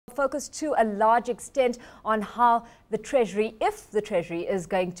Focus to a large extent on how the Treasury, if the Treasury is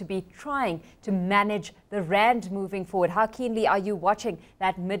going to be trying to manage the rand moving forward. How keenly are you watching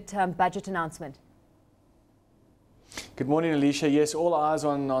that midterm budget announcement? Good morning, Alishia. Yes, all eyes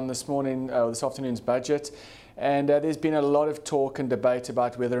on this afternoon's budget. And there's been a lot of talk and debate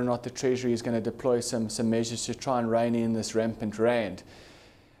about whether or not the Treasury is going to deploy some measures to try and rein in this rampant rand.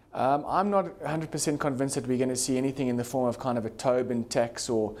 I'm not 100% convinced that we're going to see anything in the form of kind of a Tobin tax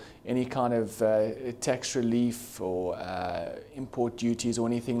or any kind of tax relief or import duties or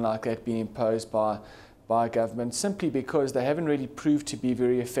anything like that being imposed by government, simply because they haven't really proved to be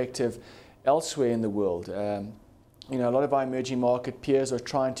very effective elsewhere in the world. You know, a lot of our emerging market peers are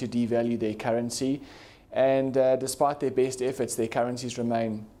trying to devalue their currency, and despite their best efforts, their currencies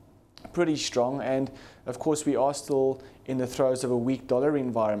remain pretty strong. And of course, we are still in the throes of a weak dollar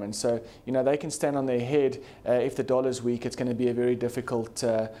environment. So, you know, they can stand on their head. If the dollar's weak, it's going to be a very difficult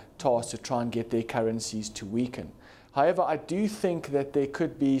task to try and get their currencies to weaken. However, I do think that there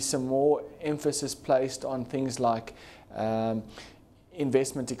could be some more emphasis placed on things like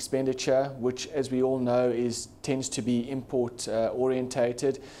investment expenditure, which, as we all know, tends to be import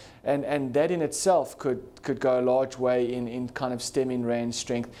orientated. And that in itself could go a large way in kind of stemming rand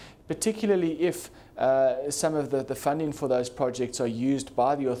strength, particularly if some of the funding for those projects are used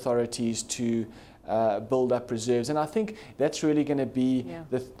by the authorities to build up reserves. And I think that's really going to be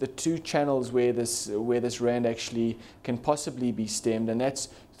the two channels where this rand actually can possibly be stemmed, and that's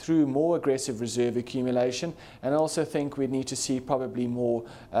through more aggressive reserve accumulation. And I also think we need to see probably more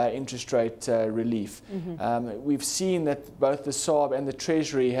interest rate relief. We've seen that both the SARB and the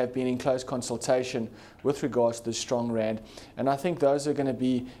Treasury have been in close consultation with regards to the strong rand, and I think those are going to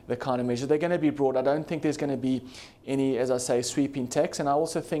be the kind of measures. They're going to be broad. I don't think there's going to be any, as I say, sweeping tax, and I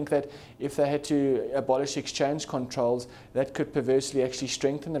also think that if they had to abolish exchange controls, that could perversely actually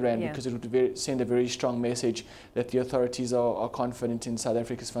strengthen the rand, because it would send a very strong message that the authorities are confident in South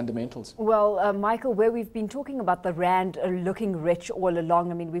Africa's fundamentals. Well, Michael, where we've been talking about the rand looking rich all along,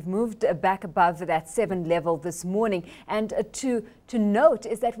 I mean, we've moved back above that 7 level this morning, and to note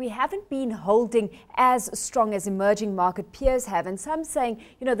is that we haven't been holding as strong as emerging market peers have, and some saying,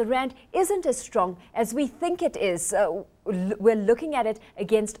 you know, the rand isn't as strong as we think it is. We're looking at it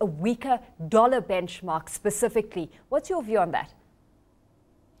against a weaker dollar benchmark specifically. What's your view on that?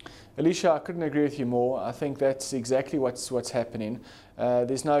 Alishia, I couldn't agree with you more. I think that's exactly what's happening.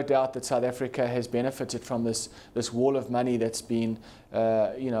 There's no doubt that South Africa has benefited from this wall of money that's been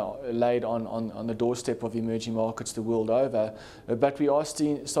laid on the doorstep of emerging markets the world over. But we are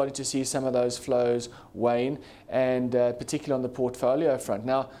starting to see some of those flows wane, and particularly on the portfolio front.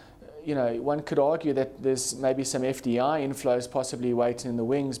 Now, you know, one could argue that there's maybe some FDI inflows possibly waiting in the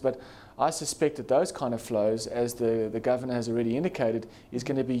wings, but I suspect that those kind of flows, as the governor has already indicated, is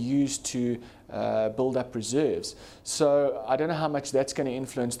going to be used to build up reserves. So I don't know how much that's going to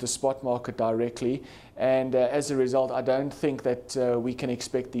influence the spot market directly, and as a result, I don't think that we can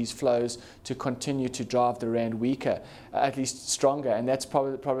expect these flows to continue to drive the rand weaker, at least stronger, and that's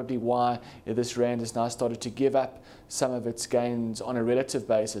probably why this rand has now started to give up some of its gains on a relative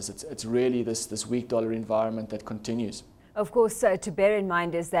basis. It's really this weak dollar environment that continues. Of course, to bear in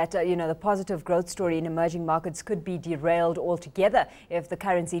mind is that, you know, the positive growth story in emerging markets could be derailed altogether if the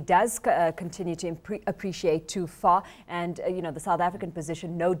currency does continue to appreciate too far. And, you know, the South African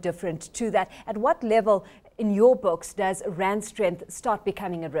position no different to that. At what level in your books does rand strength start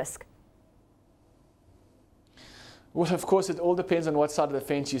becoming a risk? Well, of course, it all depends on what side of the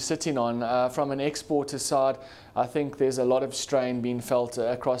fence you're sitting on. From an exporter side, I think there's a lot of strain being felt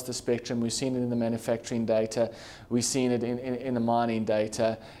across the spectrum. We've seen it in the manufacturing data, we've seen it in the mining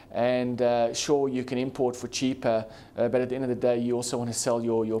data, and sure, you can import for cheaper, but at the end of the day, you also want to sell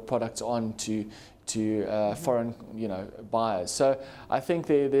your products on to foreign, you know, buyers. So I think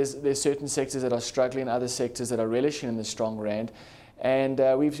there's certain sectors that are struggling, other sectors that are relishing in the strong rand. And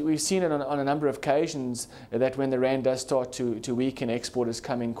we've seen it on a number of occasions that when the rand does start to weaken, exporters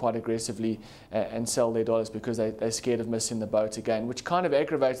come in quite aggressively and sell their dollars because they're scared of missing the boat again, which kind of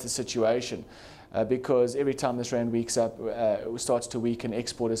aggravates the situation because every time this rand starts to weaken,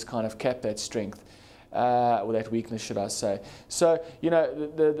 exporters kind of cap that strength. Or that weakness, should I say. So, you know,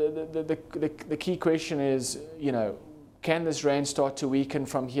 the key question is, you know, can this rand start to weaken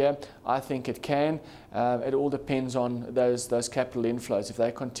from here? I think it can. It all depends on those capital inflows. If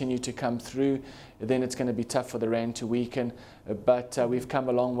they continue to come through, then it's going to be tough for the rand to weaken. But we've come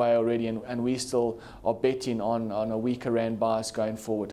a long way already, and we still are betting on a weaker rand bias going forward.